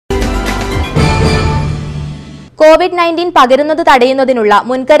COVID-19 പകരുന്നത് തടയുന്നതിനുള്ള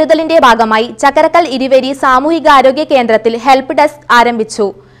മുൻകരുതലിന്റെ ഭാഗമായി ചക്കരക്കൽ ഇരുവേരി സാമൂഹികാരോഗ്യ കേന്ദ്രത്തിൽ ഹെൽപ്പ് ഡെസ്ക് ആരംഭിച്ചു.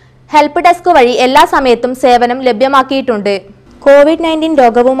 ഹെൽപ്പ് ഡെസ്ക് വഴി എല്ലാ സമയത്തും സേവനം ലഭ്യമാക്കിയിട്ടുണ്ട്. COVID-19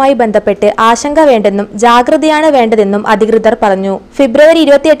 രോഗവുമായി ബന്ധപ്പെട്ട് ആശങ്ക വേണ്ടെന്നും ജാഗ്രതയാണ് വേണ്ടതെന്നും അധികൃതർ പറഞ്ഞു. ഫെബ്രുവരി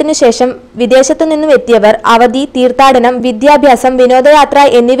 28 ശേഷം വിദേശത്തു നിന്നും എത്തിയവർ അവധി, തീർത്ഥാടനം, വിദ്യാഭ്യാസം, വിനോദയാത്ര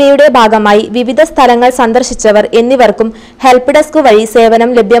എന്നിവയുടെ ഭാഗമായി വിവിധ സ്ഥലങ്ങൾ സന്ദർശിച്ചവർ എന്നിവർക്കും ഹെൽപ്പ് ഡെസ്ക് വഴി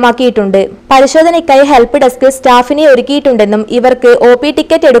സേവനം ലഭ്യമാക്കിയിട്ടുണ്ട്. പരിശോധനയ്ക്കായി ഹെൽപ്പ് ഡെസ്കിൽ സ്റ്റാഫിനെ ഒരുക്കിയിട്ടുണ്ടെന്നും ഇവർക്ക് OP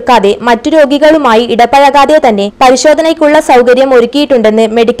ടിക്കറ്റ് എടുക്കാതെ മറ്റു രോഗികളുമായി ഇടപഴകാതെ തന്നെ പരിശോധനയ്ക്കുള്ള സൗകര്യം ഒരുക്കിയിട്ടുണ്ടെന്ന്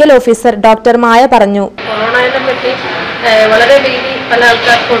മെഡിക്കൽ ഓഫീസർ ഡോക്ടർ മായ പറഞ്ഞു. വളരെ ഭീതി പല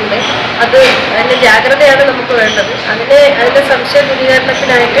ആൾക്കാർക്കുണ്ട്. അതിൻ്റെ ജാഗ്രതയാണ് നമുക്ക് വേണ്ടത്. അതിൻ്റെ സംശയ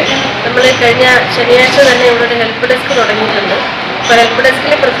ദൂരീകരണത്തിനായിട്ട് നമ്മൾ കഴിഞ്ഞ ശനിയാഴ്ച തന്നെ ഇവിടെ ഒരു ഹെൽപ്പ് ഡെസ്ക് തുടങ്ങിയിട്ടുണ്ട്. അപ്പോൾ ഹെൽപ്പ്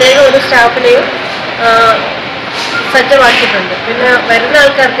ഡെസ്കിൽ പ്രത്യേക ഒരു സ്റ്റാഫിനെയും സജ്ജമാക്കിയിട്ടുണ്ട്. പിന്നെ വരുന്ന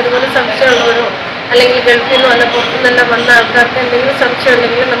ആൾക്കാർക്ക് ഇതുപോലെ സംശയമുള്ളവരോ അല്ലെങ്കിൽ ഗൾഫിൽ നിന്നോ അല്ല പുറത്തുനിന്നെല്ലാം വന്ന ആൾക്കാർക്ക് എന്തെങ്കിലും സംശയം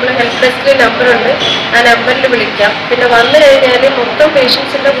ഉണ്ടെങ്കിൽ നമ്മൾ ഹെൽപ്പ് ഡെസ്കിൽ നമ്പറുണ്ട്, ആ നമ്പറിൽ വിളിക്കാം. പിന്നെ വന്നു കഴിഞ്ഞാൽ മൊത്തം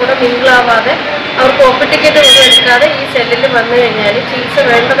പേഷ്യൻസിൻ്റെ കൂടെ മിങ്കിളാവാതെ അവർക്ക് OP ടിക്കറ്റ് ഒന്നും എടുക്കാതെ ഈ സെല്ലിൽ വന്നു കഴിഞ്ഞാൽ ചികിത്സ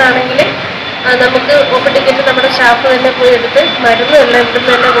വേണ്ടതാണെങ്കിൽ നമുക്ക് OP ടിക്കറ്റ് നമ്മുടെ സ്റ്റാഫ് തന്നെ പോയി എടുത്ത് മരുന്നെല്ലാം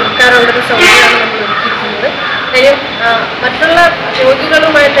ഇവിടുന്ന് തന്നെ കൊടുക്കാനുള്ളൊരു സൗകര്യമാണ് നമ്മൾ ഒരുക്കിയിരിക്കുന്നത്. കാര്യം മറ്റുള്ള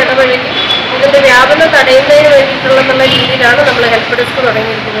രോഗികളുമായിട്ട് ഇടപഴകി ഇതിൻ്റെ വ്യാപനം തടയുന്നതിന് വേണ്ടിയിട്ടുള്ള രീതിയിലാണ് നമ്മൾ ഹെൽപ്പ് ഡെസ്ക്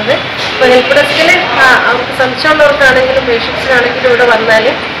തുടങ്ങിയിരിക്കുന്നത്. അപ്പോൾ ഹെൽപ്പ് ഡെസ്കിൽ അവർക്ക് സംശയമുള്ളവർക്കാണെങ്കിലും പേഷ്യൻസിനാണെങ്കിലും ഇവിടെ വന്നാൽ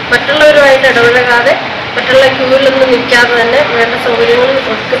മറ്റുള്ളവരുമായിട്ട് ഇടപഴകാതെ മറ്റുള്ള ക്യൂവിലൊന്നും നിൽക്കാതെ തന്നെ വേണ്ട സൗകര്യങ്ങൾ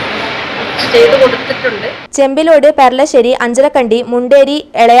ചെയ്തു കൊടുത്തിട്ടുണ്ട്. ചെമ്പിലോട്, പെർലശ്ശേരി, അഞ്ചരക്കണ്ടി, മുണ്ടേരി,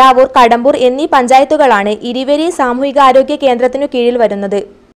 എളയാവൂർ, കടമ്പൂർ എന്നീ പഞ്ചായത്തുകളാണ് ഇരുവേരി സാമൂഹികാരോഗ്യ കേന്ദ്രത്തിനു കീഴിൽ വരുന്നത്.